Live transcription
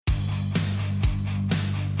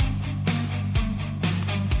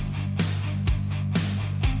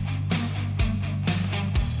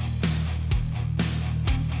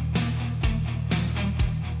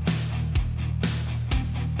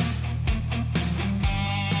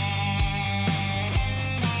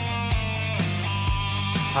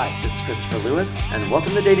Hi, this is Christopher Lewis, and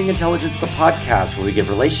welcome to Dating Intelligence, the podcast where we give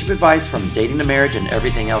relationship advice from dating to marriage and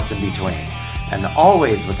everything else in between. And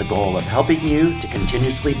always with the goal of helping you to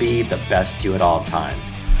continuously be the best you at all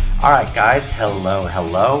times. All right, guys,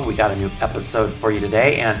 hello. We got a new episode for you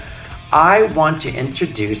today, and I want to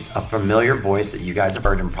introduce a familiar voice that you guys have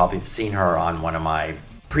heard and probably have seen her on one of my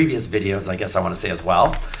previous videos, I guess I want to say as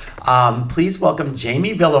well. Please welcome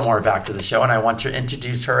Jamie Villamor back to the show, and I want to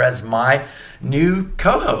introduce her as my new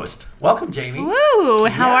co-host. Welcome, Jamie. Woo!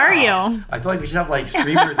 How are you? I feel like we should have like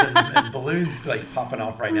streamers and balloons like popping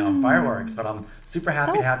off right now and fireworks, but I'm super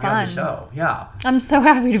happy to have you on the show. Yeah. I'm so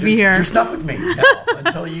happy to be here. You're stuck with me now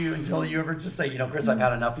until you ever just say, Chris, I've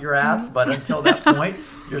had enough of your ass, but until that point,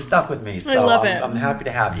 you're stuck with me. So I love it. I'm happy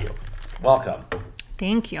to have you. Welcome.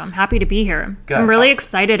 Thank you. I'm happy to be here. Good. I'm really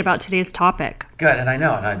excited about today's topic. Good, and I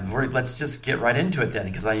know. Let's just get right into it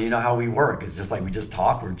then, because you know how we work. It's just like we just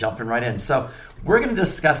talk. We're jumping right in. So we're going to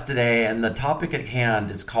discuss today, and the topic at hand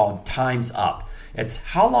is called Time's Up. It's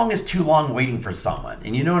how long is too long waiting for someone?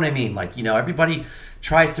 And you know what I mean? Like, everybody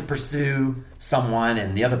tries to pursue someone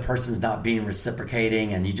and the other person's not being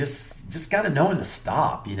reciprocating, and you just got to know when to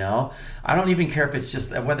stop. I don't even care if it's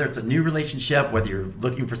just whether it's a new relationship, whether you're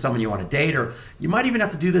looking for someone you want to date, or you might even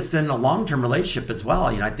have to do this in a long-term relationship as well.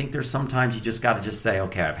 I think there's sometimes you just got to just say,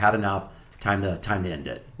 okay, I've had enough. Time to end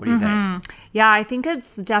it. What do you think? Yeah, I think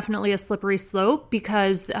it's definitely a slippery slope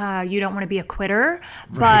because you don't want to be a quitter.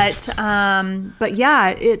 Right. But yeah,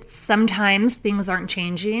 it's sometimes things aren't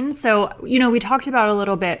changing. So, we talked about a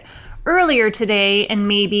little bit earlier today and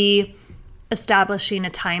maybe establishing a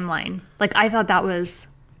timeline. Like, I thought that was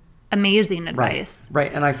amazing advice.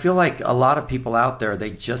 Right. And I feel like a lot of people out there, they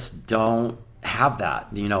just don't have that,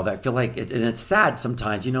 I feel like and it's sad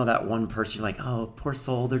sometimes, that one person, you're like, oh, poor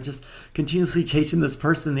soul, they're just continuously chasing this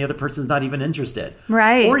person, the other person's not even interested.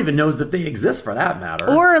 Right. Or even knows that they exist for that matter.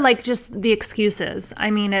 Or like just the excuses.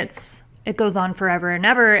 I mean, it goes on forever and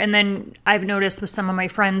ever. And then I've noticed with some of my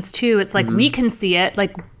friends too, it's like we can see it,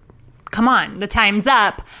 like, come on, the time's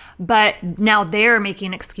up. But now they're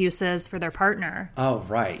making excuses for their partner. Oh,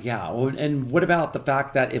 right. Yeah. Well, and what about the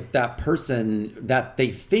fact that if that person that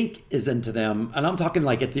they think is into them, and I'm talking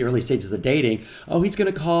like at the early stages of dating, oh, he's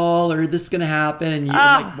going to call or this is going to happen.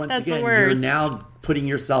 And once again, you're now putting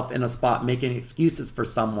yourself in a spot, making excuses for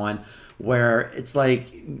someone where it's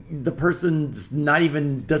like the person's doesn't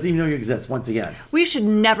even know you exist once again. We should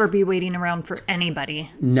never be waiting around for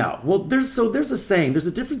anybody. No. Well, there's a saying, there's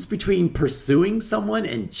a difference between pursuing someone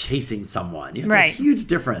and chasing someone. It's a huge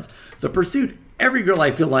difference. The pursuit, every girl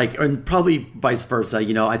I feel like, and probably vice versa,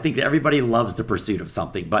 I think that everybody loves the pursuit of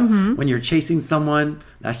something. But when you're chasing someone,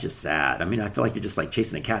 that's just sad. I mean, I feel like you're just like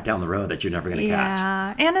chasing a cat down the road that you're never going to catch.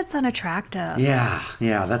 Yeah, and it's unattractive. Yeah,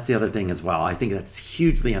 that's the other thing as well. I think that's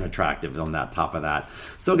hugely unattractive on that top of that.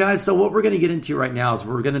 So guys, what we're going to get into right now is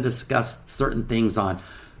we're going to discuss certain things on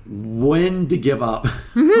when to give up.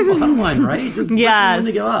 Bottom line, right? Just when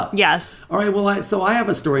to give up. Yes. All right. Well, I have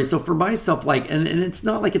a story. So for myself, and it's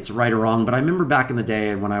not like it's right or wrong, but I remember back in the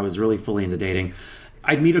day when I was really fully into dating,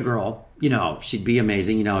 I'd meet a girl, she'd be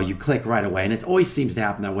amazing, you click right away, and it always seems to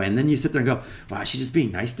happen that way. And then you sit there and go, wow, is she just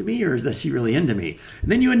being nice to me, or is she really into me?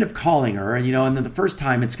 And then you end up calling her, and then the first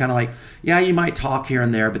time it's kind of like, yeah, you might talk here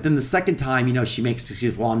and there, but then the second time, she makes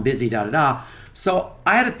excuses, well, I'm busy, da-da-da. So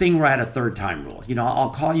I had a thing where I had a third time rule.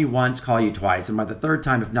 I'll call you once, call you twice, and by the third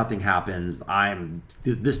time, if nothing happens,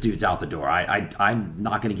 this dude's out the door. I'm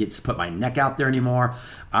not going to put my neck out there anymore.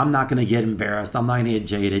 I'm not going to get embarrassed. I'm not going to get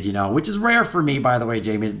jaded, which is rare for me, by the way,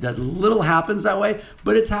 Jamie. That little happens that way,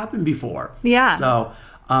 but it's happened before. Yeah. So,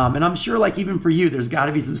 and I'm sure, like, even for you, there's got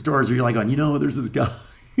to be some stories where you're like, there's this guy.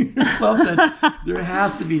 Something. There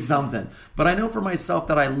has to be something. But I know for myself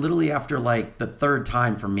that I literally, after like the third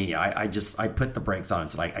time for me, I put the brakes on and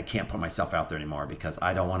said, I can't put myself out there anymore because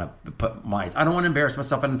I don't want to embarrass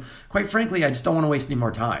myself. And quite frankly, I just don't want to waste any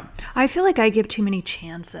more time. I feel like I give too many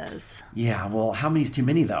chances. Yeah. Well, how many's too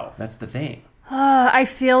many though? That's the thing. I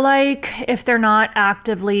feel like if they're not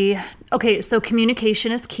actively... Okay, so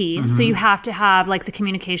communication is key. Mm-hmm. So you have to have like the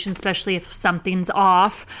communication, especially if something's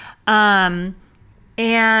off.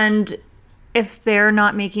 And if they're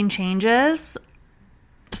not making changes,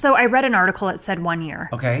 so I read an article that said 1 year.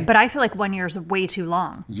 Okay. But I feel like 1 year is way too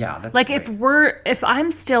long. Yeah, that's like great. If I'm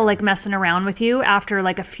still like messing around with you after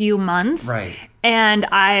like a few months, right, and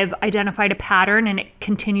I've identified a pattern and it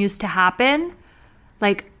continues to happen,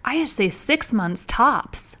 like I say 6 months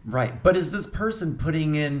tops. Right. But is this person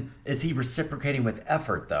is he reciprocating with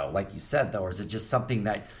effort though? Like you said though, or is it just something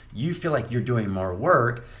that you feel like you're doing more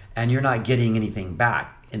work and you're not getting anything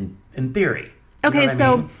back in theory? Okay,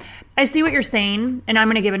 so I see what you're saying, and I'm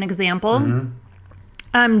going to give an example. Mm-hmm.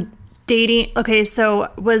 Dating. Okay,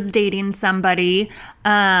 so was dating somebody,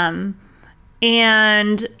 and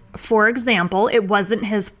for example, it wasn't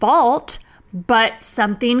his fault, but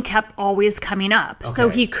something kept always coming up. Okay. So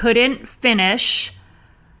he couldn't finish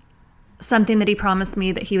something that he promised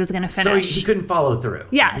me that he was going to finish. So he couldn't follow through.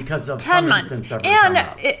 Yes. Because of 10 some months. instance of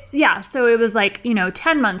And so it was like,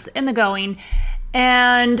 10 months in the going,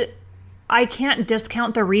 and I can't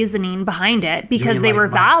discount the reasoning behind it because they were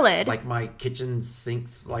valid. Like my kitchen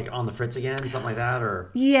sinks like on the fritz again, something like that, or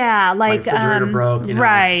yeah, like my refrigerator broke,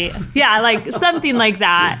 right? Yeah, like something like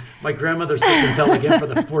that. My grandmother slipped and fell again for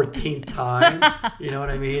the 14th time. You know what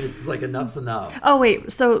I mean? It's like enough's enough. Oh wait,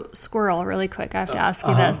 so squirrel, really quick. I have to ask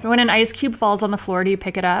you this: when an ice cube falls on the floor, do you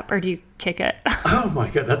pick it up or do you kick it? Oh my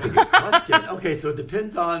god, that's a good question. Okay, so it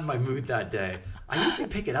depends on my mood that day. I usually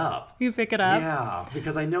pick it up. You pick it up? Yeah,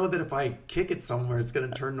 because I know that if I kick it somewhere, it's going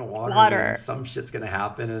to turn to water. And some shit's going to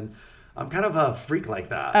happen, and I'm kind of a freak like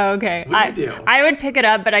that. Oh, okay. What do you do? I would pick it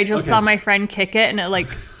up, but I just saw my friend kick it, and it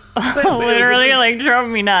literally drove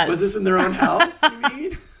me nuts. Was this in their own house, you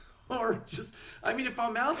mean? Or just... I mean, if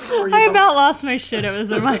I'm out somewhere... I about lost my shit. It was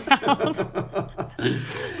in my house.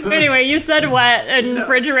 Anyway, you said wet and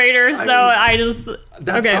refrigerator, I just...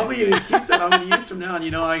 That's probably an excuse that I'm going to use from now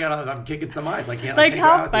on. I'm kicking some ice. I can't... Like,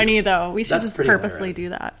 how funny, though. We should just purposely do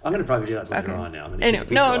that. I'm going to probably do that later on now.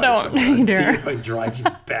 No, don't. See if I drive you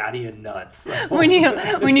batty and nuts. When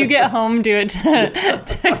you get home, do it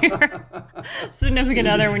to your significant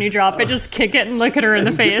other. When you drop it, just kick it and look at her in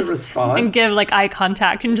the face. And give, eye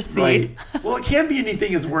contact and just see. Right. Well, it can't be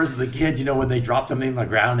anything as worse as a kid, when they drop something on the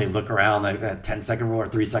ground, they look around, like that 10-second rule or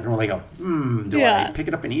 3-second rule, they go, do I pick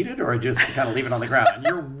it up and eat it, or just kind of leave it on the ground? And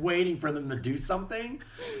you're waiting for them to do something,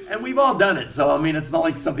 and we've all done it, so, I mean, it's not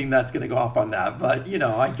like something that's going to go off on that, but,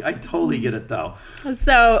 I totally get it, though.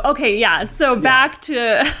 So, okay, yeah, back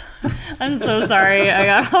to... I'm so sorry, I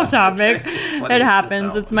got off topic. It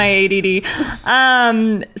happens, it's my ADD.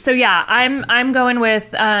 So, yeah, I'm going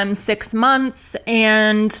with 6 months,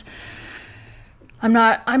 and... I'm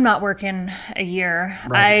not working a year.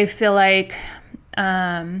 Right. I feel like,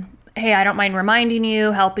 hey, I don't mind reminding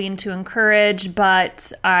you, helping to encourage,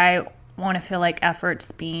 but I want to feel like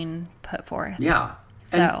effort's being put forth. Yeah.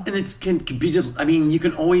 So. And it can be just, you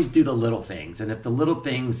can always do the little things. And if the little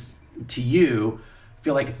things to you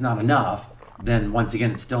feel like it's not enough, then once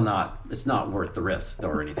again, it's not worth the risk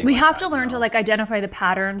or anything. We have to learn to identify the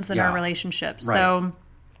patterns in our relationships. Right. So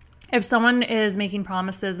if someone is making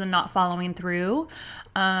promises and not following through,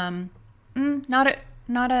 not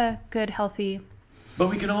a good, healthy. But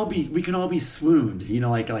we can all be swooned,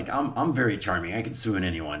 I'm very charming. I can swoon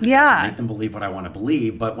anyone. Yeah. Make them believe what I want to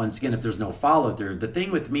believe. But once again, if there's no follow through, the thing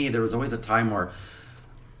with me, there was always a time where,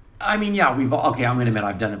 I'm going to admit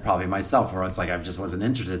I've done it probably myself, where it's like I just wasn't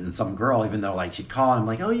interested in some girl, even though she'd call and I'm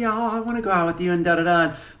like, oh yeah, I want to go out with you and da-da-da,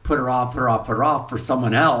 and put her off for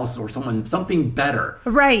someone else or something better.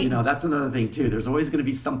 Right. That's another thing too. There's always going to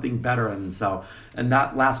be something better. And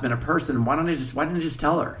that last minute person, why don't I just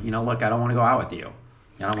tell her, look, I don't want to go out with you.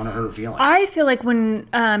 I don't want to hurt her feelings. I feel like when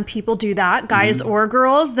people do that, guys or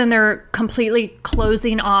girls, then they're completely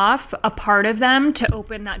closing off a part of them to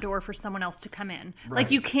open that door for someone else to come in. Right.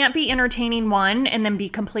 Like, you can't be entertaining one and then be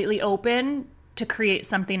completely open to create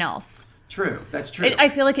something else. True. That's true. I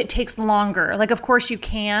feel like it takes longer. Like, of course you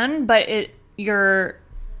can, but you're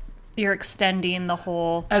extending the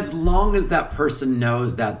whole... As long as that person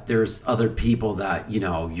knows that there's other people that,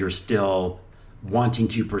 you're still... wanting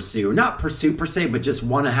to pursue, not pursue per se, but just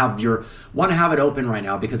want to have it open right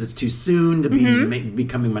now because it's too soon to be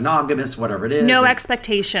becoming monogamous, whatever it is. No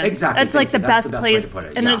expectations. Exactly. It's like the best place,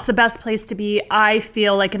 and it's the best place to be. I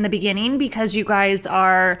feel like in the beginning because you guys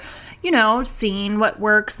are, seeing what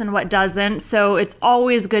works and what doesn't. So it's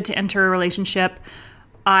always good to enter a relationship.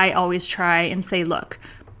 I always try and say, look,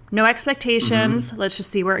 no expectations. Let's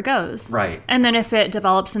just see where it goes. Right. And then if it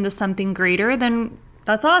develops into something greater, then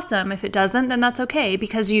that's awesome. If it doesn't, then that's okay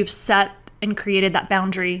because you've set and created that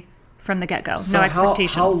boundary from the get-go. So no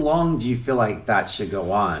expectations. How long do you feel like that should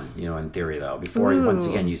go on, in theory, though, before once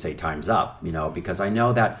again you say time's up, because I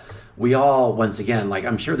know that we all, once again,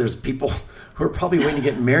 I'm sure there's people who are probably waiting to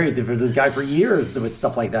get married for this guy for years with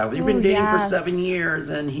stuff like that. You've been dating for 7 years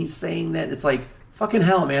and he's saying that it's like, fucking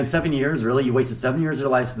hell, man, 7 years, really? You wasted 7 years of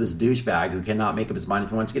your life for this douchebag who cannot make up his mind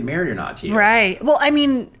if he wants to get married or not to you. Right. Well, I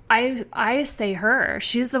mean, I say her.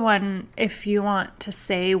 She's the one, if you want to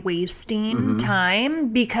say wasting time,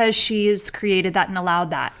 because she's created that and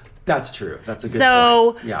allowed that. That's true. That's a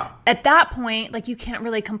good point. Yeah. At that point, you can't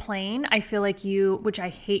really complain. I feel like which I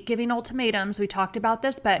hate giving ultimatums. We talked about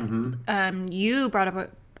this, but you brought up a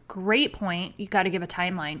great point. You got to give a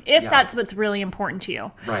timeline if that's what's really important to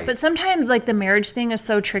you. Right. But sometimes like the marriage thing is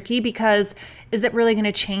so tricky because is it really going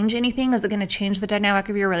to change anything? Is it going to change the dynamic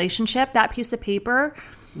of your relationship? That piece of paper?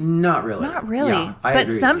 Not really. Not really. Yeah, I but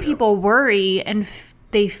agree some with you. people worry and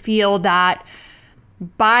they feel that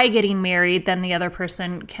by getting married, then the other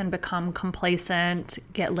person can become complacent,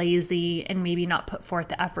 get lazy, and maybe not put forth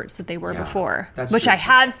the efforts that they were before, which I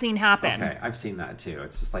have seen happen. Okay, I've seen that too.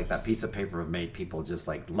 It's just like that piece of paper made people just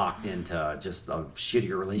like locked into just a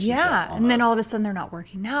shittier relationship. Yeah, almost. and then all of a sudden they're not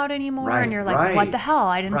working out anymore, Right, and you're like, right, what the hell?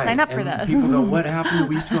 I didn't sign up for and this. People go, what happened?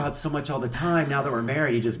 We used to go out so much all the time. Now that we're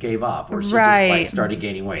married, he just gave up. Or she just like started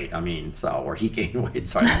gaining weight. I mean, or he gained weight.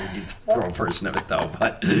 Sorry, he's a pro version of it though.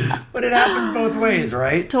 But it happens both ways,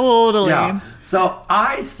 right? Totally. Yeah. So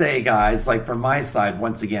I say, guys, like from my side,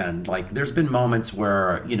 once again, like there's been moments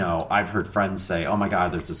where, I've heard friends say, oh my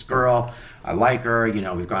God, there's this girl. I like her.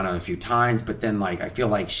 We've gone out a few times, but then like I feel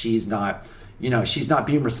like she's not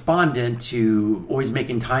being respondent to always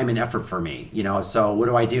making time and effort for me, so what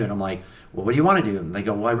do I do? And I'm like, well, what do you want to do? And they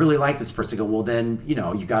go, well, I really like this person. I go, well, then,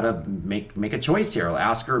 you got to make a choice here. I'll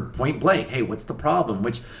ask her point blank, hey, what's the problem?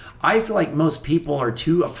 Which I feel like most people are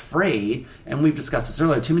too afraid, and we've discussed this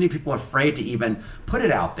earlier, too many people are afraid to even put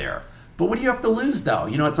it out there. But what do you have to lose, though?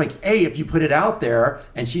 It's like, hey, if you put it out there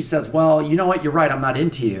and she says, well, you know what, you're right, I'm not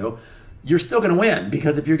into you, you're still going to win,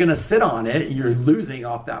 because if you're going to sit on it, you're losing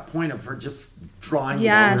off that point of her just drawing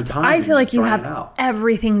longer time. I feel like you have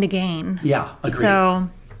everything to gain. Yeah, agreed. So,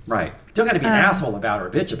 right. Don't got to be an asshole about it or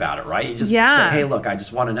a bitch about it, right? You just say, hey, look, I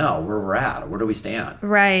just want to know where we're at. Where do we stand?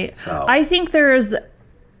 Right. So I think there's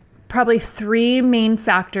probably 3 main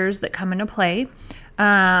factors that come into play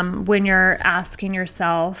when you're asking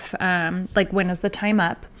yourself, like, when is the time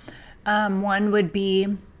up? One would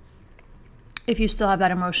be if you still have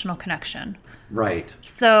that emotional connection. Right.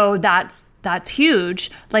 So that's huge.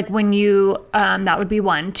 Like when you, that would be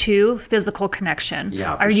 1. 2, physical connection.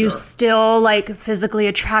 Yeah, Are you still like physically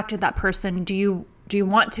attracted to that person? Do you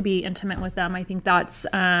want to be intimate with them? I think that's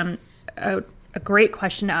a great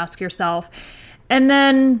question to ask yourself. And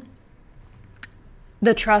then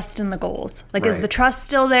the trust and the goals. Like, is the trust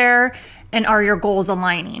still there? And are your goals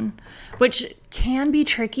aligning? Which can be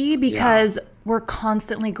tricky because we're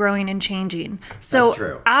constantly growing and changing.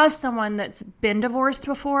 So as someone that's been divorced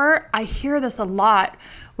before, I hear this a lot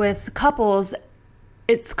with couples.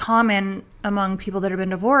 It's common among people that have been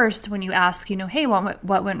divorced when you ask, hey,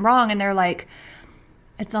 what went wrong? And they're like,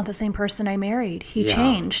 it's not the same person I married. He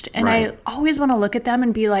changed. And I always want to look at them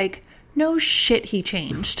and be like, no shit, he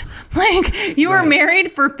changed. Like, you were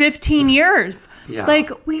married for 15 years. Yeah.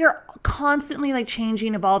 Like, we are constantly like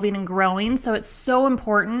changing, evolving, and growing. So it's so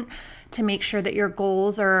important to make sure that your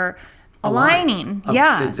goals are aligning.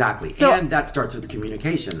 Yeah, exactly. So, and that starts with the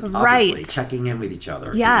communication, obviously, checking in with each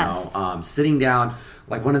other. Yes. Sitting down.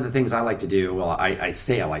 Like one of the things I like to do, well, I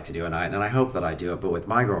say I like to do, and I hope that I do it, but with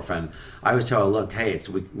my girlfriend, I always tell her, look, hey,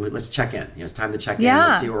 let's check in. It's time to check in.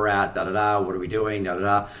 Let's see where we're at. Da da da. What are we doing? Da da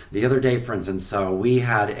da. The other day, for instance, so we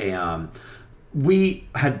had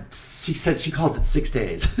she said she calls it 6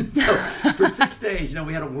 days. So for 6 days,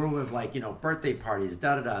 we had a whirlwind of like, birthday parties,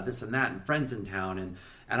 da da da, this and that, and friends in town,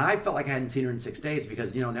 and I felt like I hadn't seen her in 6 days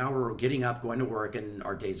because now we're getting up, going to work, and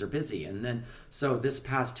our days are busy. And then so this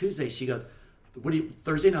past Tuesday, she goes,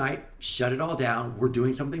 Thursday night, shut it all down. We're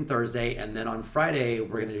doing something Thursday, and then on Friday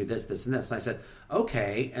we're going to do this, this, and this. And I said,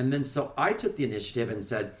 okay. And then so I took the initiative and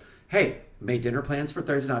said, hey, made dinner plans for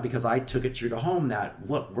Thursday night because I took it true to home that,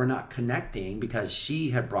 look, we're not connecting because she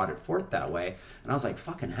had brought it forth that way. And I was like,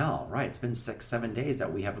 fucking hell, right? It's been 6-7 days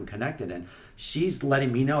that we haven't connected, and she's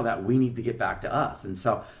letting me know that we need to get back to us. And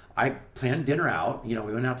so I planned dinner out. We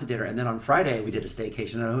went out to dinner, and then on Friday we did a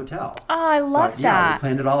staycation at a hotel. Oh, I love that. Yeah, we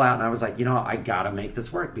planned it all out, and I was like, I gotta make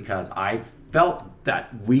this work because I felt that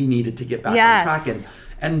we needed to get back on track.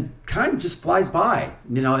 And time just flies by.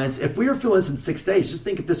 If we were feeling this in 6 days, just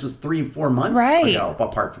think if this was 3 and 4 months ago,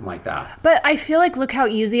 apart from like that. But I feel like, look how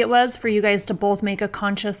easy it was for you guys to both make a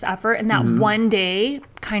conscious effort. And that one day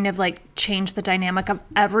kind of like changed the dynamic of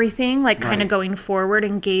everything, like kind of going forward,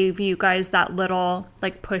 and gave you guys that little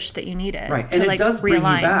like push that you needed. Right. And it does bring you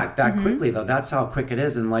back that quickly, though. That's how quick it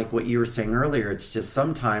is. And like what you were saying earlier, it's just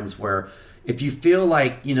sometimes where if you feel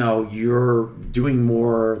like, you're doing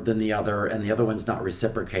more than the other and the other one's not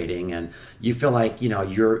reciprocating, and you feel like,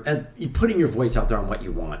 you're putting your voice out there on what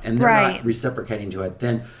you want and they're not reciprocating to it,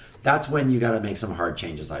 then that's when you got to make some hard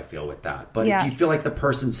changes, I feel, with that. But if you feel like the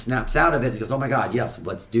person snaps out of it and goes, oh my God, yes,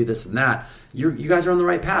 let's do this and that, you guys are on the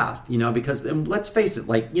right path, because let's face it,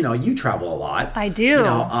 like, you travel a lot. I do.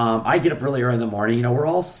 I get up really early in the morning, we're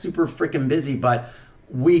all super freaking busy, but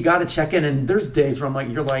we got to check in. And there's days where I'm like,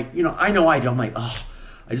 you're like, I know I do. I'm like, oh,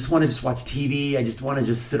 I just want to just watch TV. I just want to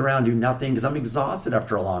just sit around and do nothing because I'm exhausted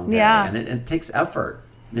after a long day. Yeah. And it takes effort,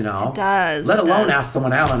 It does. Let alone ask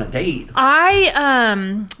someone out on a date.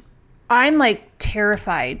 I'm like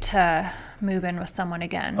terrified to move in with someone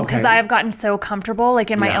again because I've gotten so comfortable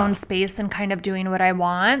like in my own space and kind of doing what I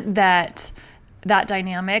want that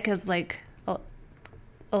dynamic is like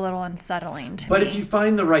a little unsettling to me. But if you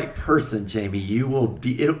find the right person, Jamie, you will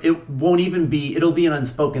be, it'll be an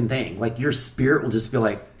unspoken thing. Like your spirit will just be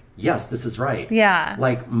like, yes, this is right. Yeah.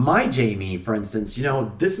 Like my Jamie, for instance,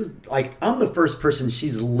 this is like, I'm the first person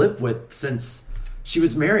she's lived with since she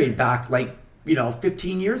was married back like,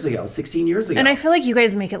 15 years ago, 16 years ago. And I feel like you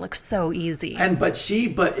guys make it look so easy.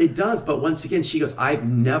 But it does. But once again, she goes, I've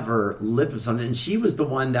never lived with someone. And she was the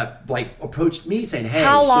one that like approached me saying, hey.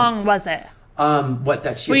 How long was it?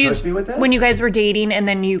 That she approached me with it? When you guys were dating and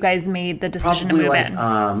then you guys made the decision to move in.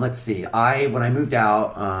 Let's see. When I moved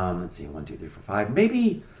out, 1, 2, 3, 4, 5,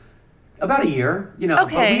 maybe about a year, Okay.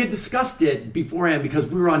 But we had discussed it beforehand because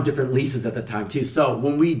we were on different leases at the time too. So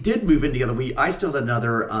when we did move in together, I still had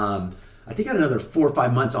another, I think I had another 4 or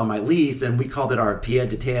 5 months on my lease, and we called it our pied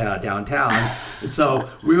de terre downtown. And so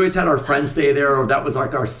we always had our friends stay there, or that was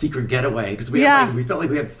like our secret getaway because we felt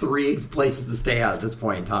like we had 3 places to stay at this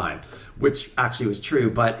point in time, which actually was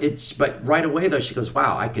true. But right away though, she goes,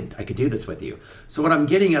 "Wow, I could do this with you." So what I'm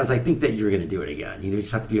getting at is I think that you're going to do it again. You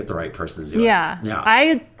just have to be with the right person to do it. Yeah.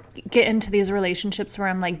 I get into these relationships where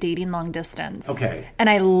I'm like dating long distance. Okay. And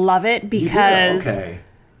I love it because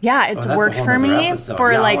yeah, it's worked for me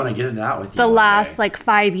for I want to get into that with you the last like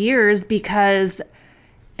 5 years because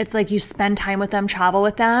it's like you spend time with them, travel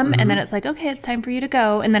with them, and then it's like, okay, it's time for you to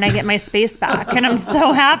go. And then I get my space back and I'm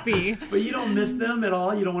so happy. But you don't miss them at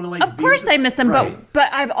all? You don't want to like... Of course I miss them,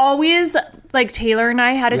 but I've always, like Taylor and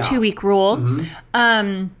I had a 2-week rule.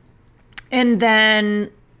 And then...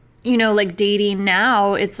 like dating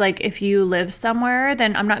now, it's like if you live somewhere,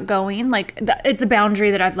 then I'm not going. Like it's a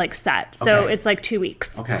boundary that I've like set. So it's like 2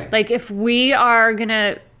 weeks. Okay. Like if we are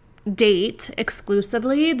gonna date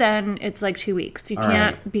exclusively, then it's like 2 weeks. You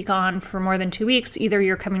can't be gone for more than 2 weeks. Either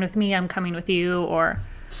you're coming with me, I'm coming with you, or...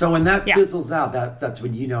 So when that fizzles out, that's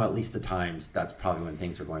when at least the times, that's probably when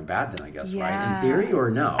things are going bad then, I guess, right? In theory,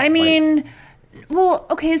 or no? I mean, well,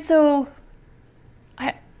 okay, so...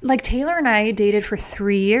 Like Taylor and I dated for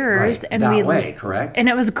 3 years, and correct? And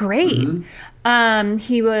it was great.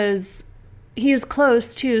 He is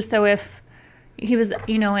close too. So if he was,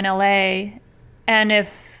 in LA, and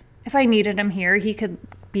if I needed him here, he could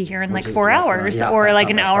be here in like 4 hours or like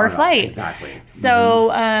an hour flight. Exactly.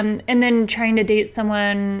 So, and then trying to date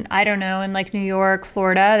someone, I don't know, in like New York,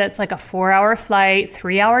 Florida, that's like a 4-hour flight,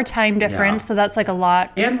 3-hour time difference. Yeah. So that's like a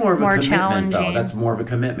lot and more challenging. Though. That's more of a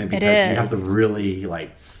commitment because you have to really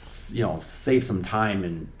like, save some time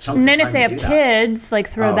and chunks of time. And then if they have kids, like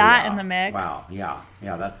throw that in the mix. Wow. Yeah.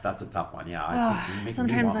 Yeah. That's a tough one. Yeah. I think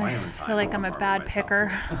sometimes I feel like I'm a bad picker.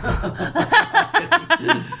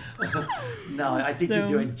 No, I think you're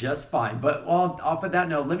doing just fine. But off of that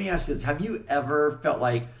note, let me ask you this. Have you ever felt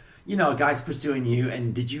like, a guy's pursuing you,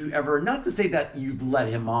 and did you ever, not to say that you've led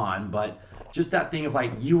him on, but just that thing of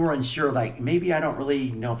like, you were unsure, like, maybe I don't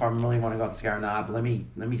really know if I really want to go out to this guy or not, but let me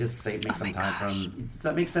just make some time for him. Does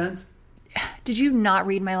that make sense? Did you not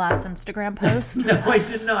read my last Instagram post? No, I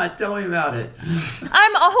did not. Tell me about it.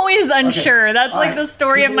 I'm always unsure. Okay. That's like the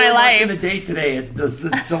story of my life. The date today. It's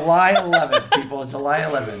July 11th, people. July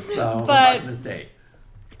 11th. So we're marking this date.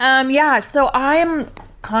 Yeah. So I'm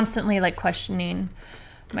constantly like questioning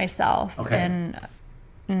myself and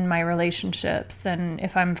in my relationships and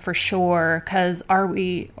if I'm for sure. Because are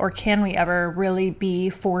we or can we ever really be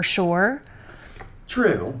for sure?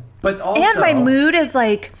 True, but also and my mood is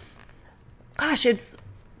like. Gosh, it's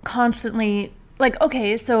constantly like,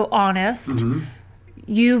 okay, so honest.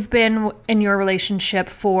 You've been in your relationship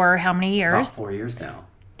for how many years? About 4 years now.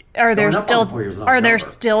 Are there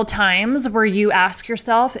still times where you ask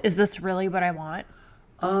yourself, is this really what I want?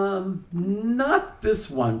 Not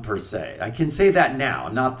this one per se. I can say that now,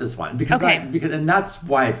 not this one. Because and that's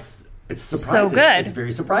why it's surprising. So good. It's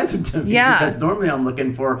very surprising to me. Yeah. Because normally I'm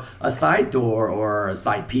looking for a side door or a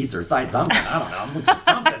side piece or side something. I don't know. I'm looking for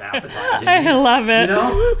something half the time, Jamie. I love it.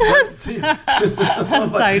 A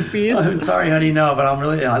side piece. I'm sorry, honey. No, but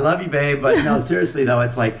I love you, babe. But no, seriously though,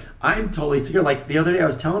 it's like, I'm totally secure. Like the other day I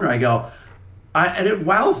was telling her, I go, and it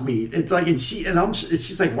wows me. It's like,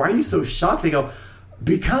 she's like, why are you so shocked? I go,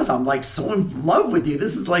 because I'm like so in love with you.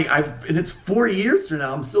 This is like and it's 4 years from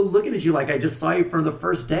now. I'm still looking at you like I just saw you for the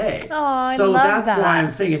first day. Oh, so that's why I'm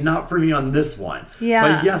saying it, not for me on this one. Yeah.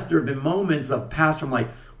 But yes, there have been moments of past from like,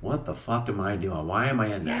 what the fuck am I doing? Why am I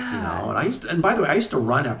in this? You know? And by the way, I used to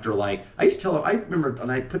run after I used to tell her, I remember,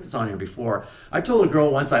 and I put this on here before, I told a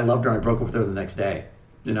girl once I loved her and I broke up with her the next day,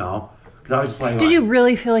 you know? Because I was just like, did you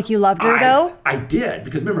really feel like you loved her though? I did,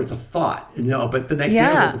 because remember, it's a thought, you know, but the next day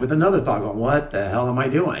I woke up with another thought going, what the hell am I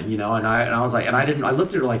doing? You know, and I was like, and I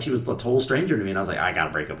looked at her like she was a total stranger to me, and I was like, I got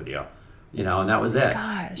to break up with you, you know, and that was it.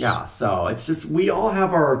 Gosh. Yeah, so it's just, we all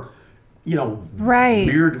have our, you know, right.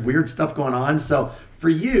 weird stuff going on. So for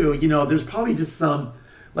you, you know, there's probably just some,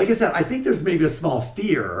 like I said, I think there's maybe a small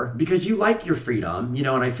fear because you like your freedom, you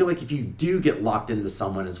know, and I feel like if you do get locked into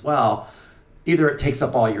someone as well, either it takes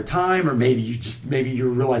up all your time, or maybe you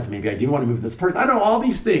realize maybe I do want to move this person. I don't know, all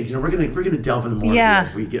these things. You know, we're gonna delve into more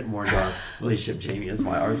as we get more into our relationship. Jamie is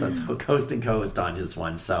ours. That's co-host on his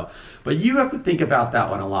one. So, but you have to think about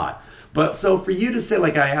that one a lot. But so for you to say,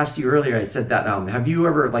 like I asked you earlier, I said that, have you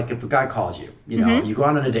ever, like if a guy calls you, you know, you go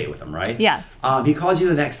out on a date with him, right? Yes. He calls you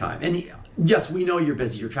the next time. And yes, we know you're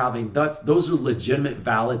busy, you're traveling. Those are legitimate,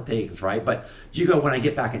 valid things, right? But do you go, when I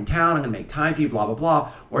get back in town, I'm going to make time for you, blah, blah,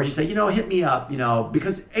 blah. Or do you say, you know, hit me up, you know,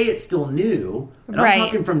 because it's still new. And I'm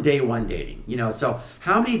talking from day one dating, you know. So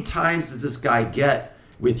how many times does this guy get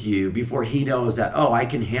with you before he knows that, oh, I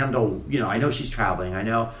can handle, you know, I know she's traveling. I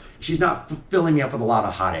know she's not filling me up with a lot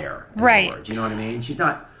of hot air. Right. Words, you know what I mean? She's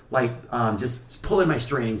not like just pulling my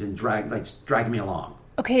strings and dragging me along.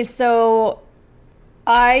 Okay, so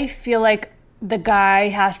I feel like the guy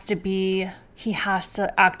has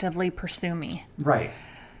to actively pursue me. Right.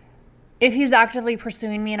 If he's actively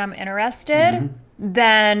pursuing me and I'm interested,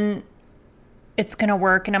 then it's going to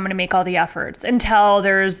work and I'm going to make all the efforts until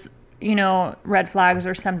there's, you know, red flags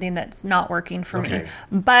or something that's not working for me.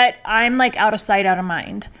 But I'm like out of sight, out of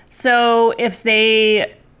mind. So if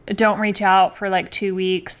they don't reach out for like 2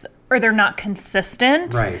 weeks or they're not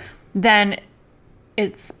consistent, then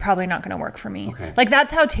it's probably not going to work for me. Okay. Like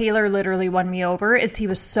that's how Taylor literally won me over, is he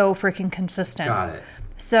was so freaking consistent. Got it.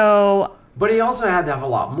 So... But he also had to have a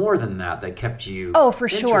lot more than that kept you for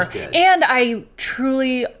interested. Sure. And I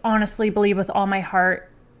truly, honestly believe with all my heart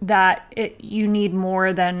that you need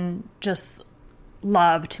more than just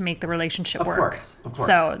love to make the relationship work. Of course.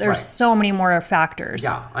 So there's so many more factors.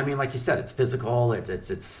 Yeah, I mean, like you said, it's physical.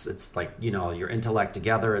 It's like, you know, your intellect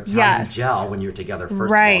together. It's how you gel when you're together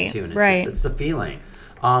first of all too, and it's the feeling.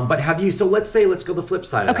 But have you? So let's go the flip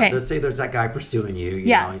side of that. Let's say there's that guy pursuing you. You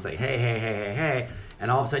know, he's like, hey. And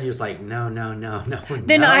all of a sudden, you're just like, no.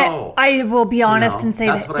 Then I will be honest and say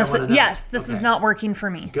that this is not working for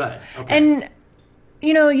me. Good. Okay. And,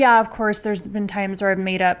 you know, of course, there's been times where I've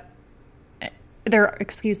made up their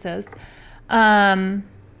excuses.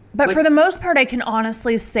 But for the most part, I can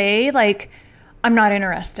honestly say, like, I'm not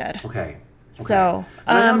interested. Okay. So,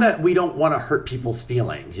 and I know that we don't want to hurt people's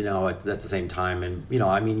feelings, you know, at the same time. And, you know,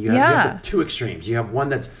 I mean, you have the two extremes. You have one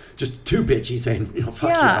that's just too bitchy saying, you know, fuck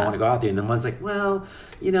you, I don't want to go out there. And then one's like, well,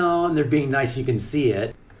 you know, and they're being nice. You can see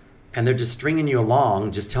it. And they're just stringing you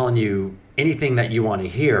along, just telling you anything that you want to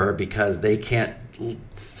hear because they can't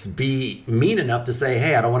be mean enough to say,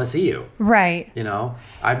 hey, I don't want to see you. Right. You know,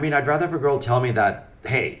 I mean, I'd rather have a girl tell me that,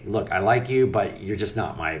 hey, look, I like you, but you're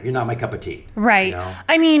not my cup of tea. Right. You know?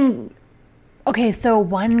 I mean... Okay, so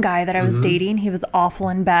one guy that I was dating, he was awful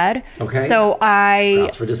in bed. Okay. So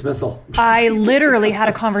grounds for dismissal. I literally had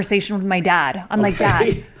a conversation with my dad. I'm like,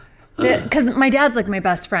 Dad, because my dad's like my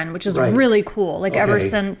best friend, which is really cool. Like ever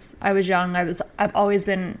since I was young, I've always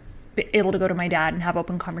been able to go to my dad and have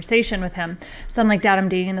open conversation with him. So I'm like, Dad, I'm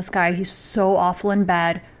dating this guy. He's so awful in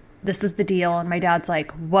bed. This is the deal. And my dad's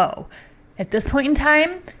like, whoa. At this point in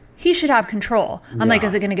time, he should have control. I'm like,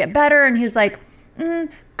 is it going to get better? And he's like,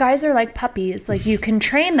 guys are like puppies. Like, you can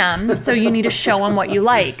train them, so you need to show them what you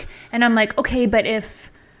like. And I'm like, okay, but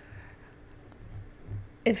if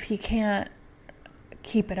he can't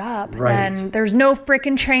keep it up, then there's no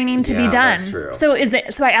freaking training to be done. That's true.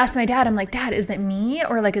 So I asked my dad, I'm like, Dad, is it me?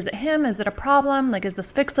 Or like, is it him? Is it a problem? Like, is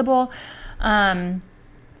this fixable?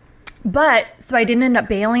 But so I didn't end up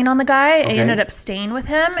bailing on the guy. I ended up staying with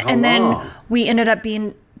him. Then we ended up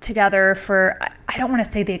being together for, I don't want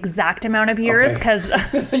to say the exact amount of years because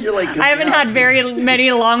you're like, I haven't had very many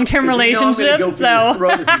long-term relationships. You know, so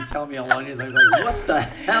if you tell me how long it is, I'm like, what the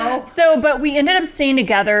hell? So, but we ended up staying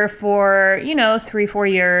together for,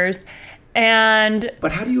 3-4 years.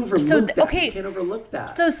 But how do you overlook that? Okay, you can't overlook that.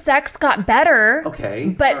 So sex got better. Okay,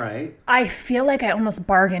 but all right. I feel like I almost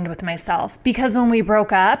bargained with myself because when we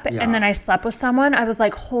broke up and then I slept with someone, I was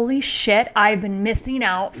like, holy shit, I've been missing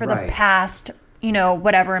out for the past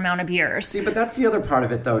whatever amount of years. See, but that's the other part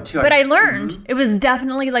of it, though, too. But I learned. It was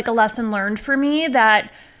definitely like a lesson learned for me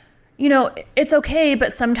that, it's okay,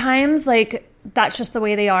 but sometimes, like, that's just the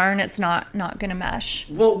way they are, and it's not going to mesh.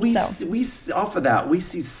 Well, we off of that, we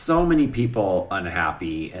see so many people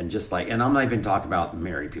unhappy and just like, and I'm not even talking about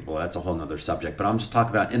married people. That's a whole nother subject, but I'm just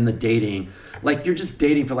talking about in the dating, like you're just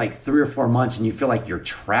dating for like 3 or 4 months and you feel like you're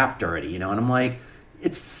trapped already, and I'm like,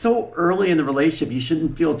 it's so early in the relationship. You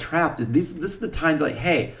shouldn't feel trapped. This is the time to like,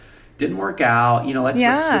 hey, didn't work out,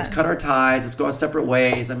 let's cut our ties, let's go our separate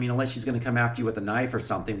ways. I mean, unless she's going to come after you with a knife or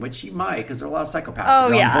something, which she might, because there are a lot of psychopaths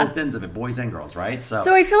on both ends of it, boys and girls, right?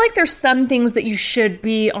 So I feel like there's some things that you should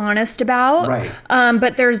be honest about, right?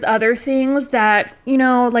 But there's other things that,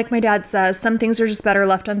 like my dad says, some things are just better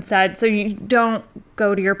left unsaid. So you don't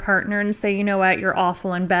go to your partner and say, you know what, you're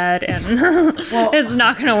awful in bed, and it's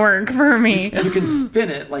not going to work for me. You can spin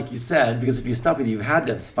it, like you said, because if you stuck with it, you had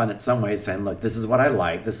to spin it some way, saying, look, this is what I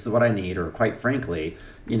like, this is what I need, or quite frankly,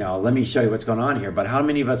 let me show you what's going on here. But how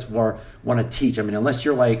many of us want to teach? I mean, unless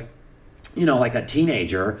you're like, like a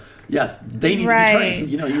teenager, yes, they need to be trained.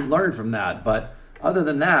 You learn from that. But other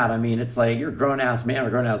than that, I mean, it's like you're a grown-ass man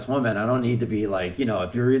or grown-ass woman. I don't need to be like,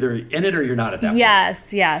 if you're either in it or you're not at that point.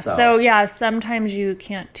 Yes. So, sometimes you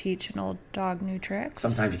can't teach an old dog new tricks.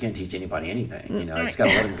 Sometimes you can't teach anybody anything. You just got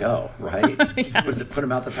to let them go, right? Yes. Was it put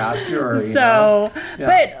them out the pasture? Or,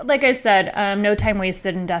 But like I said, no time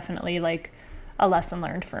wasted, and definitely like a lesson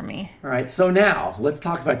learned for me. All right. So now let's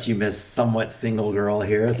talk about you, Miss Somewhat Single Girl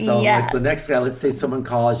here. So like the next guy, let's say someone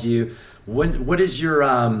calls you. What is your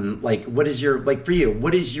for you,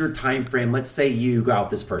 what is your time frame? Let's say you go out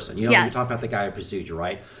with this person, you talk about the guy who pursued you,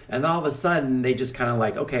 right? And all of a sudden they just kind of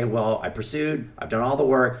like, okay, well, I pursued, I've done all the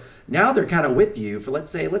work. Now they're kind of with you for,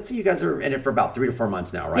 let's say you guys are in it for about 3 to 4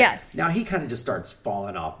 months now, right? Yes. Now he kind of just starts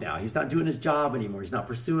falling off now. He's not doing his job anymore. He's not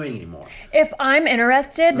pursuing anymore. If I'm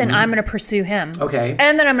interested, then I'm going to pursue him. Okay.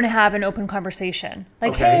 And then I'm going to have an open conversation.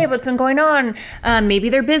 Like, hey, what's been going on? Maybe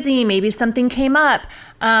they're busy. Maybe something came up.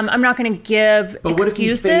 I'm not going to give excuses. But what if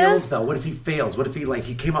he fails, though? What if he fails? What if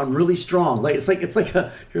he came on really strong? Like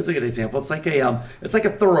here's a good example. It's like a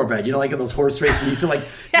thoroughbred. Like in those horse races, you see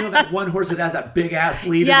that one horse that has that big ass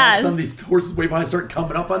lead, and some of these horses way behind start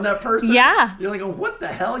coming up on that person. Yeah. You're like, oh, what the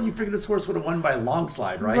hell? You figured this horse would have won by a long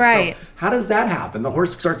slide, right? Right. So how does that happen? The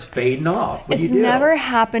horse starts fading off. What do you do? It's never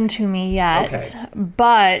happened to me yet. Okay.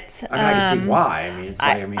 But I can see why. I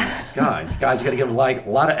mean, it's just guys, you got to give a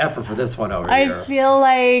lot of effort for this one over here. I feel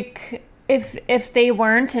like if they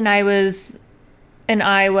weren't and I was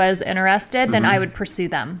interested, then I would pursue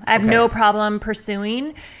them. I have no problem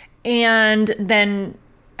pursuing and then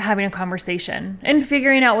having a conversation and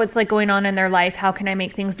figuring out what's like going on in their life. How can I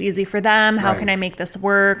make things easy for them? How can I make this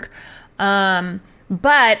work?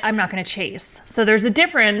 But I'm not going to chase. So there's a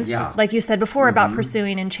difference, like you said before, about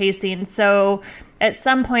pursuing and chasing. So at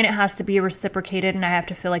some point it has to be reciprocated, and I have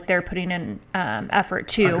to feel like they're putting in effort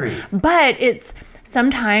too. Agreed. But it's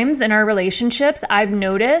sometimes in our relationships, I've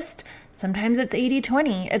noticed sometimes it's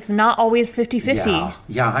 80-20. It's not always 50-50.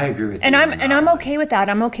 Yeah, I agree with you. And I'm okay with that.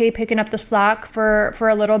 I'm okay picking up the slack for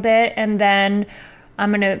a little bit, and then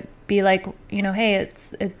I'm going to be like, hey,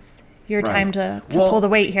 it's your time to pull the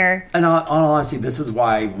weight here. And honestly, this is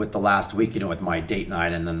why with the last week, with my date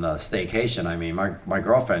night and then the staycation, I mean, my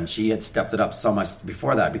girlfriend, she had stepped it up so much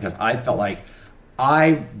before that because I felt like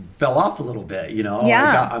I fell off a little bit,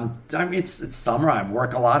 Yeah. It's summer. I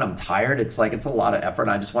work a lot. I'm tired. It's like, it's a lot of effort.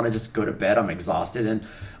 I just want to just go to bed. I'm exhausted. And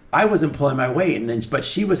I wasn't pulling my weight. But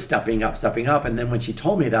she was stepping up. And then when she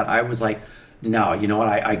told me that, I was like, no, you know what?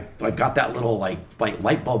 I got that little like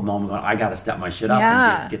light bulb moment going, I got to step my shit up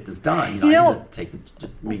and get this done. I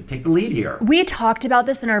need to take the lead here. We talked about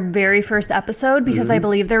this in our very first episode because I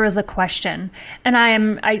believe there was a question, and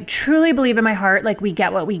I truly believe in my heart, like we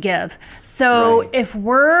get what we give. So if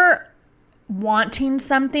we're wanting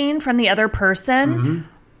something from the other person,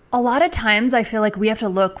 a lot of times I feel like we have to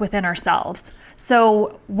look within ourselves.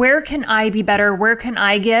 So where can I be better? Where can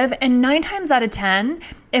I give? And 9 times out of 10,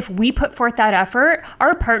 if we put forth that effort,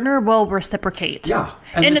 our partner will reciprocate. Yeah.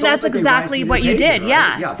 And that's like exactly what you did.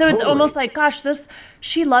 Right? Yeah. So it's almost like, gosh,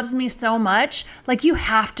 she loves me so much. Like you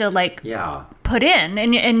have to put in,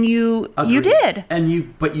 and you did.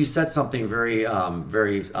 But you said something very,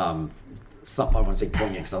 very, I want to say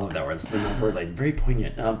poignant because I love that word. It's been that word, like very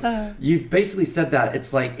poignant. You basically said that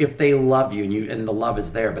it's like if they love you and the love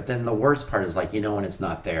is there, but then the worst part is like when it's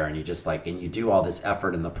not there, and you just and you do all this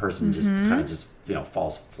effort, and the person just kind of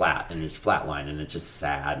falls flat and is flatline, and it's just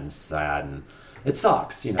sad and it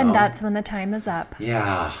sucks, And that's when the time is up.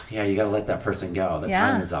 Yeah, you got to let that person go. The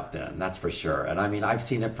time is up then. That's for sure. And I mean, I've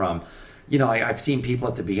seen it from. I've seen people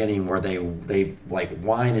at the beginning where they like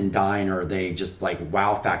wine and dine, or they just like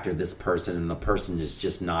wow factor this person, and the person is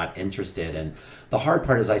just not interested. And the hard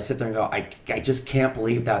part is I sit there and go, I just can't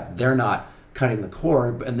believe that they're not cutting the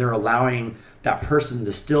cord, and they're allowing that person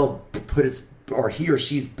to still put his or he or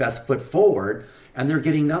she's best foot forward, and they're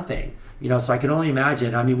getting nothing. So I can only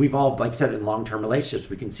imagine. I mean, we've all, like I said, in long-term relationships,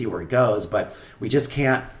 we can see where it goes, but we just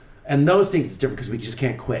can't. And those things, it's different because we just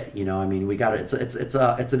can't quit. I mean, we got to, it's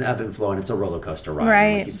an ebb and flow, and it's a roller coaster ride.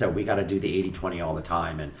 Right. Like you said, we got to do the 80-20 all the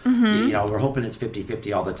time. And, we're hoping it's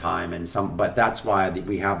 50-50 all the time. But that's why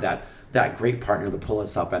we have that great partner to pull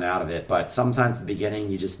us up and out of it. But sometimes at the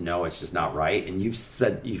beginning, you just know it's just not right. And you've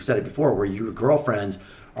said it before, where your girlfriends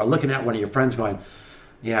are looking at one of your friends going,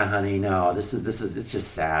 yeah, honey, no, this is it's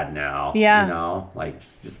just sad now. Yeah. Like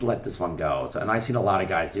just let this one go. So, and I've seen a lot of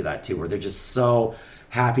guys do that too, where they're just so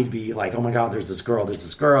happy to be like, oh my God, there's this girl.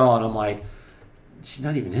 And I'm like, she's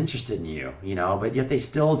not even interested in you, but yet they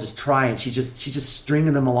still just try, and she's just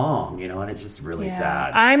stringing them along, and it's just really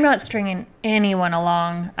sad. I'm not stringing anyone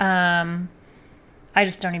along. I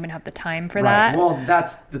just don't even have the time for that. Well,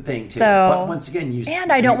 that's the thing too. But once again,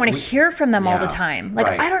 I don't want to hear from them all the time. Like,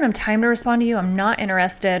 I don't have time to respond to you. I'm not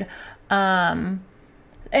interested. And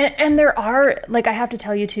there are, like, I have to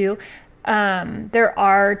tell you too, there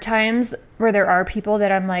are times where there are people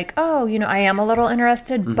that I'm like, oh, I am a little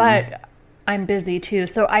interested, but I'm busy too.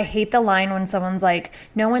 So I hate the line when someone's like,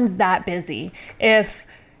 no one's that busy. If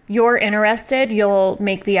you're interested, you'll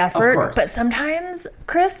make the effort. But sometimes,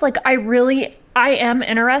 Chris, like, I am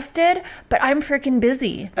interested, but I'm freaking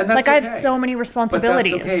busy. And that's I have so many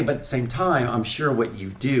responsibilities. But that's okay. But at the same time, I'm sure what you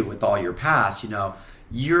do with all your past,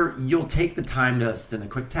 you'll take the time to send a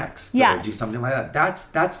quick text or do something like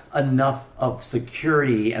that. That's enough of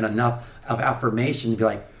security and enough of affirmation to be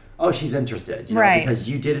like, oh, she's interested, because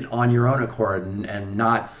you did it on your own accord and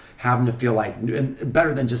not having to feel like,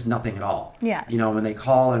 better than just nothing at all. Yes. When they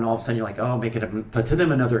call and all of a sudden you're like, oh, make it to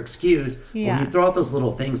them another excuse. But when you throw out those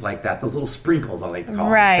little things like that, those little sprinkles, I like to call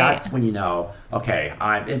them, that's when okay,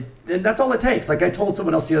 and that's all it takes. Like I told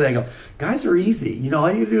someone else the other day, I go, guys are easy.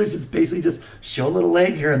 All you do is just basically just show a little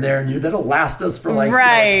leg here and there, and that'll last us for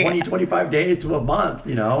 20, 25 days to a month,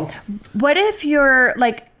 What if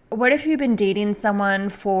you've been dating someone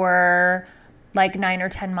for like 9 or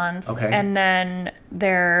 10 months, and then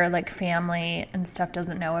their like family and stuff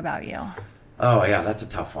doesn't know about you? Oh yeah, that's a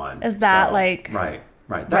tough one. Is that right?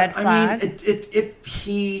 Red flag? I mean, if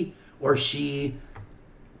he or she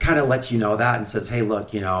kind of lets you know that and says, hey,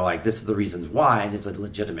 look, like this is the reasons why, and it's a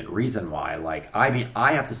legitimate reason why. Like, I mean,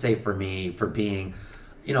 I have to say for me, for being,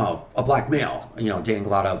 a black male, dating a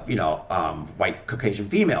lot of, white Caucasian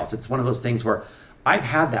females, it's one of those things where I've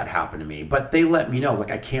had that happen to me, but they let me know,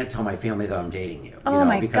 like, I can't tell my family that I'm dating you.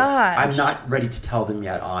 Because gosh. I'm not ready to tell them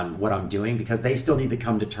yet on what I'm doing, because they still need to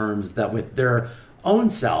come to terms that with their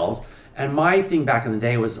own selves. And my thing back in the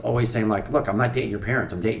day was always saying, like, look, I'm not dating your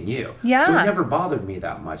parents, I'm dating you. Yeah. So it never bothered me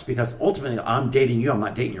that much, because ultimately I'm dating you, I'm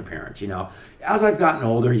not dating your parents, As I've gotten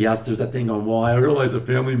older, yes, there's that thing going, well, I realize that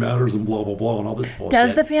family matters and blah, blah, blah, and all this bullshit.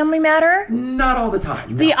 Does the family matter? Not all the time.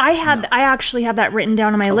 See, I actually have that written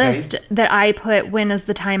down on my list that I put, when is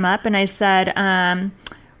the time up? And I said,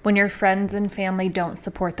 when your friends and family don't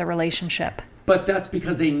support the relationship. But that's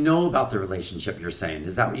because they know about the relationship, you're saying.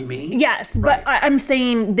 Is that what you mean? Yes, right. But I'm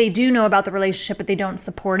saying they do know about the relationship, but they don't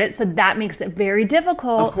support it. So that makes it very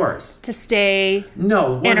difficult, of course, to stay in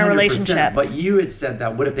a relationship. But you had said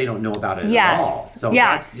that, what if they don't know about it at all? So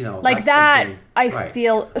that's, like that's that, I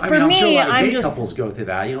feel, for I'm me, sure a lot of gay couples go through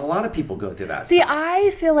that. A lot of people go through that. See,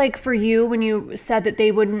 I feel like for you, when you said that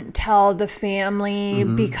they wouldn't tell the family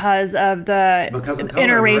because of the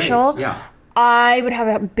interracial, I would have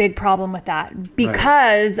a big problem with that,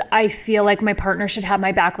 because I feel like my partner should have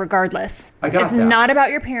my back regardless. It's not about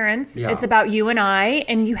your parents. Yeah. It's about you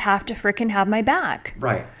and you have to frickin' have my back.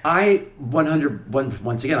 Right.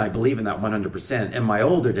 Once again, I believe in that 100%. In my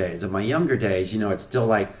older days, in my younger days, it's still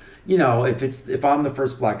like, if I'm the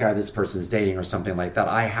first black guy this person's dating or something like that,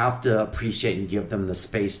 I have to appreciate and give them the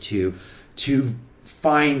space to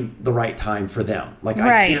find the right time for them. Like,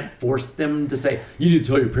 I can't force them to say, you need to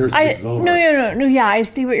tell your parents this is over. No. Yeah, I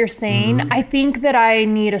see what you're saying. I think that I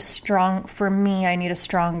need a stronger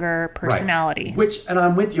personality. Right. And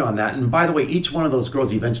I'm with you on that. And by the way, each one of those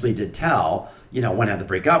girls eventually did tell, one had to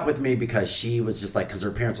break up with me because she was just like, because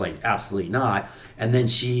her parents were like, absolutely not. And then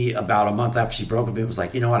she, about a month after she broke with me, was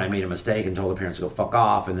like, you know what, I made a mistake, and told the parents to go fuck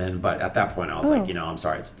off. And then, but at that point I was like, I'm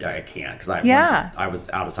sorry, I can't, because I was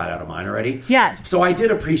out of sight, out of mind already. Yes. So I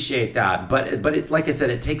did appreciate that. But it, like I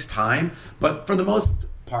said, it takes time. But for the most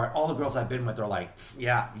part, all the girls I've been with are like,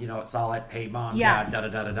 it's solid. Hey, mom, dad,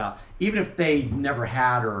 da-da-da-da-da. Even if they never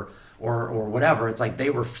had or whatever. It's like they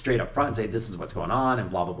were straight up front and say, this is what's going on and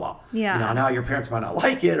blah, blah, blah. Yeah. You know, now your parents might not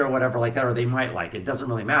like it or whatever like that, or they might like it. It doesn't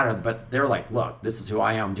really matter. But they're like, look, this is who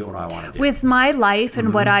I am, doing what I want to do. With my life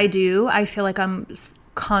and what I do, I feel like I'm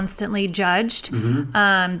constantly judged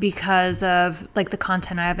because of like the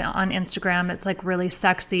content I have on Instagram. It's like really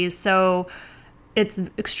sexy. So it's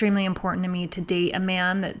extremely important to me to date a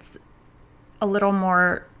man that's a little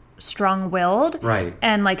more strong-willed, right,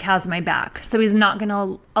 and like has my back. So he's not going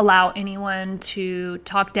to allow anyone to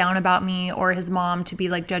talk down about me or his mom to be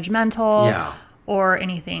like judgmental or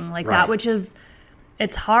anything like that, which is,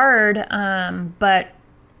 it's hard, but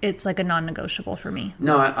it's like a non-negotiable for me.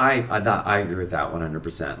 No, I agree with that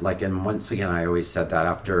 100%. Like, and once again, I always said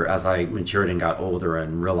that as I matured and got older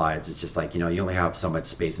and realized it's just like, you know, you only have so much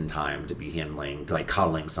space and time to be handling, like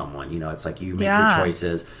cuddling someone, you know, it's like you make your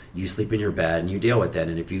choices, you sleep in your bed and you deal with it.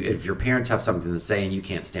 And if your parents have something to say and you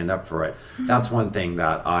can't stand up for it, that's one thing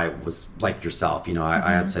that I was like yourself, you know,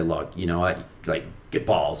 I had to say, look, you know what, like get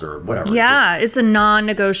balls or whatever. Yeah, it's a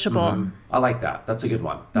non-negotiable. I like that. That's a good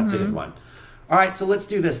one. That's a good one. All right, so let's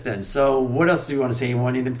do this then. So what else do you want to say? You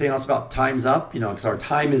want anything else about time's up? You know, because our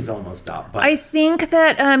time is almost up. But I think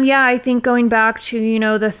that, I think going back to, you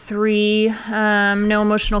know, the 3, no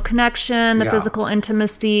emotional connection, the physical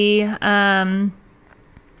intimacy, and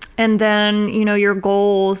then, you know, your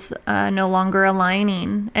goals no longer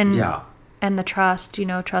aligning. And the trust, you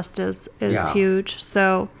know, trust is huge.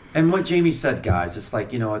 So... And what Jamie said, guys, it's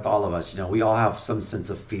like, you know, with all of us, you know, we all have some sense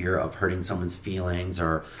of fear of hurting someone's feelings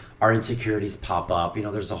or our insecurities pop up. You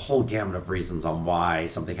know, there's a whole gamut of reasons on why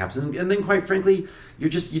something happens. And then quite frankly, you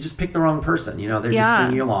just pick the wrong person. You know, they're just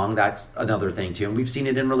stringing you along. That's another thing too. And we've seen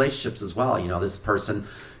it in relationships as well. You know, this person,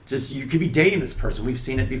 you could be dating this person. We've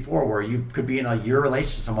seen it before where you could be in a year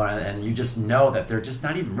relationship with someone and you just know that they're just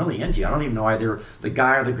not even really into you. I don't even know either the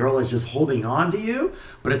guy or the girl is just holding on to you,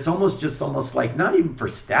 but it's almost like not even for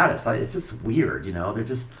status. It's just weird, you know, they're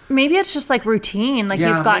just... Maybe it's just like routine. Like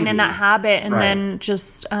you've gotten in that habit and then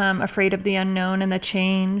just afraid of the unknown and the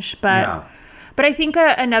change. But I think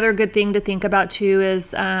another good thing to think about too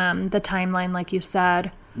is the timeline, like you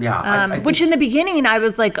said. Yeah. Which in the beginning I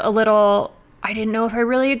was like a little... I didn't know if I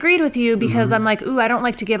really agreed with you because I'm like, ooh, I don't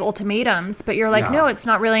like to give ultimatums. But you're like, no, it's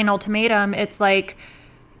not really an ultimatum. It's like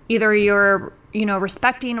either you're, you know,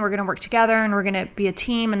 respecting, we're going to work together and we're going to be a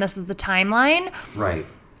team and this is the timeline. Right.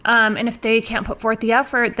 And if they can't put forth the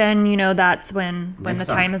effort, then, you know, that's when the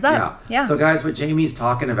time is up. Yeah. So guys, what Jamie's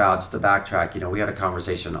talking about, just to backtrack, you know, we had a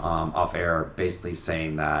conversation off air basically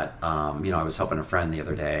saying that, you know, I was helping a friend the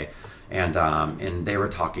other day and they were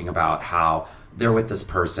talking about how they're with this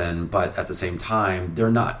person, but at the same time,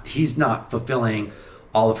 he's not fulfilling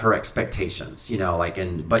all of her expectations, you know, like,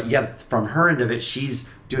 but yet from her end of it, she's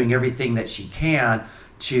doing everything that she can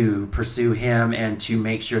to pursue him and to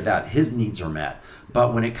make sure that his needs are met.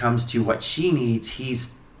 But when it comes to what she needs,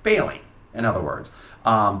 he's failing, in other words.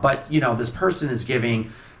 But, you know, this person is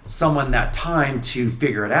giving someone that time to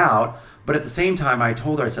figure it out. But at the same time, I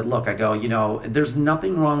told her, I said, look, I go, you know, there's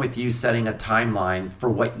nothing wrong with you setting a timeline for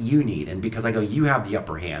what you need. And because I go, you have the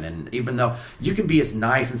upper hand. And even though you can be as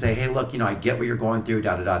nice and say, hey, look, you know, I get what you're going through,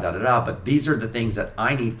 but these are the things that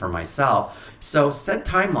I need for myself. So set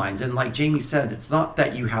timelines. And like Jamie said, it's not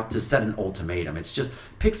that you have to set an ultimatum. It's just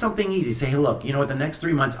pick something easy. Say, hey, look, you know, the next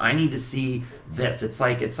 3 months, I need to see this. It's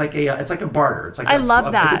like a barter. It's like I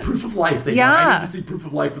love that. Like a proof of life thing. Yeah. I need to see proof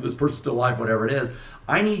of life for this person still alive, whatever it is.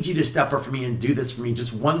 I need you to step up for me and do this for me,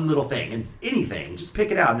 just one little thing, and anything, just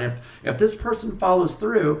pick it out. And if this person follows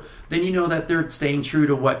through, then you know that they're staying true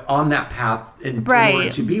to what on that path in order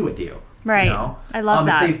to be with you. Right. You know? I love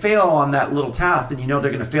that. If they fail on that little task, then you know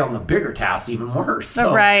they're going to fail on the bigger task even worse. So,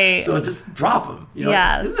 So just drop them. You know?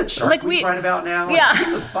 Yeah. Isn't that shark week right about now? Yeah. Like,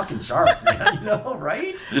 those fucking sharks, man. You know,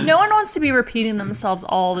 right? No one wants to be repeating themselves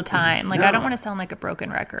all the time. Like, I don't want to sound like a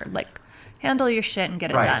broken record. Like, handle your shit and get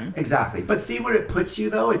it done. Exactly. But see what it puts you,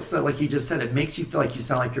 though? It's like you just said, it makes you feel like you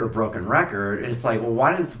sound like you're a broken record. And it's like, well,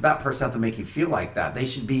 why does that person have to make you feel like that? They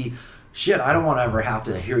should be, shit, I don't want to ever have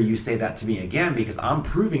to hear you say that to me again because I'm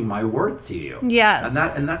proving my worth to you. Yes.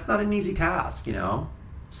 And that's not an easy task, you know?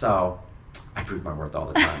 So I prove my worth all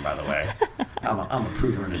the time, by the way. I'm a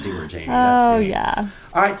prover and a doer, Jamie. That's me. Yeah.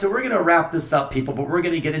 All right, so we're going to wrap this up, people, but we're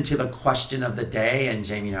going to get into the question of the day. And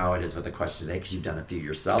Jamie, you know how it is with the question today because you've done a few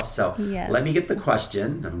yourself. So Let me get the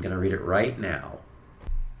question. I'm going to read it right now.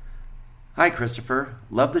 Hi, Christopher.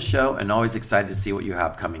 Love the show and always excited to see what you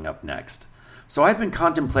have coming up next. So I've been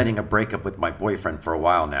contemplating a breakup with my boyfriend for a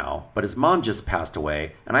while now, but his mom just passed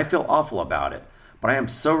away and I feel awful about it. But I am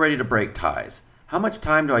so ready to break ties. How much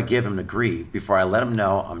time do I give him to grieve before I let him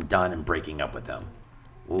know I'm done and breaking up with him?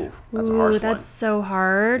 Ooh, that's a harsh one. That's so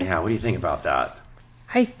hard. Yeah, what do you think about that?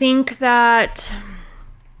 I think that...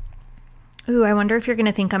 Ooh, I wonder if you're going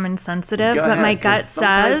to think I'm insensitive, Go but ahead, my gut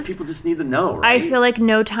sometimes says... people just need to know, right? I feel like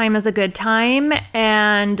no time is a good time,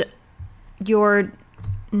 and you're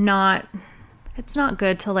not... It's not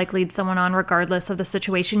good to like lead someone on regardless of the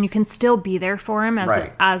situation. You can still be there for him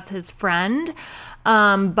as his friend.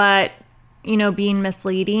 But, being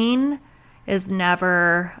misleading is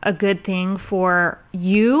never a good thing for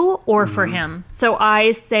you or for him. So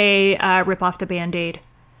I say rip off the Band-Aid.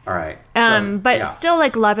 All right. Still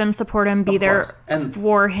like love him, support him, be there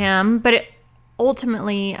for him. But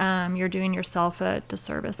ultimately, you're doing yourself a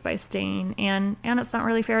disservice by staying, and it's not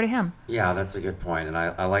really fair to him. Yeah, that's a good point. And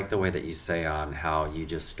I like the way that you say on how you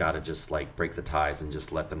just got to just like break the ties and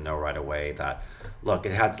just let them know right away that, look,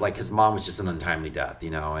 it has like his mom was just an untimely death,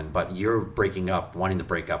 but you're wanting to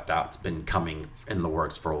break up, that's been coming in the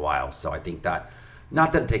works for a while. So I think that,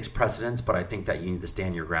 not that it takes precedence, but I think that you need to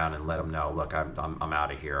stand your ground and let them know, look, I'm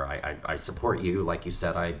out of here. I support you. Like you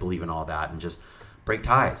said, I believe in all that, and just break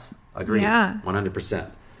ties. Agreed. Yeah. 100%.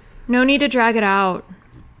 No need to drag it out.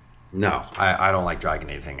 No, I don't like dragging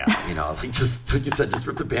anything out. Just like you said, just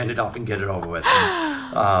rip the Band-Aid off and get it over with.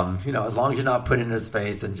 And, as long as you're not putting it in his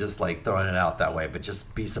face and just like throwing it out that way, but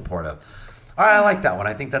just be supportive. All right, I like that one.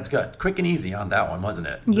 I think that's good. Quick and easy on that one, wasn't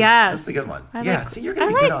it? Yes. That's a good one. See, you're going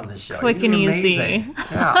to be good on this show. Quick and easy.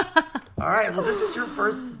 Yeah. All right. Well, this is your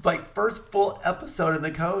first full episode in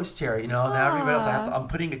the cohost chair. Now everybody else, I'm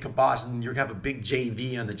putting a kibosh, and you're going to have a big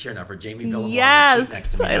JV on the chair now for Jamie Villamor. Yes, next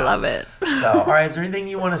to me I love it. So, all right. Is there anything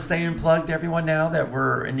you want to say and plug to everyone now that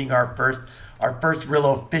we're ending our first real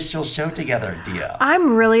official show together, Dia?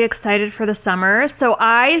 I'm really excited for the summer. So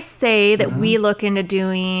I say that we look into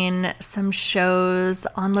doing some shows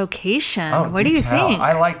on location. What do you think?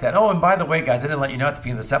 I like that. Oh, and by the way, guys, I didn't let you know at the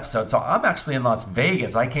beginning of this episode. So I'm actually in Las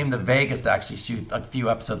Vegas. I came to Vegas to actually shoot a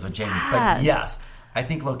few episodes with Jamie. Yes. But yes, I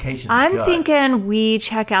think location's good. I'm thinking we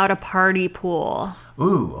check out a party pool.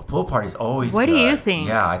 Ooh, a pool party's always What good. do you think?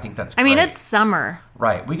 Yeah, I think that's great. I mean, it's summer.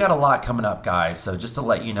 Right. We got a lot coming up, guys. So just to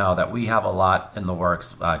let you know that we have a lot in the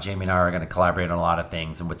works. Jamie and I are going to collaborate on a lot of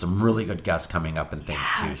things, and with some really good guests coming up and things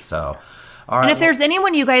too. So, all right. And if there's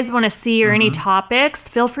anyone you guys want to see or any topics,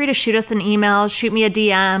 feel free to shoot us an email, shoot me a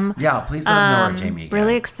DM. Yeah, please let them know where Jamie again.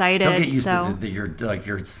 Really excited. Don't get used to your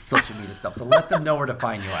social media stuff. So let them know where to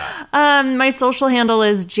find you at. My social handle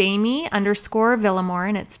is Jamie_Villamor,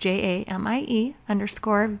 and it's JAMIE_V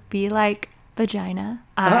like vagina,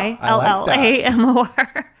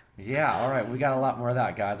 ILLAMOR. Yeah, all right. We got a lot more of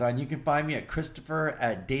that, guys. All right, and you can find me at Christopher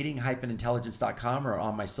at dating-intelligence.com or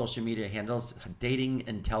on my social media handles, Dating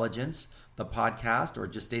Intelligence, the podcast, or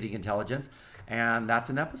just Dating Intelligence. And that's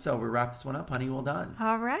an episode. We wrap this one up, honey. Well done.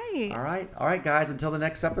 All right. All right. All right, guys. Until the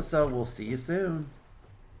next episode, we'll see you soon.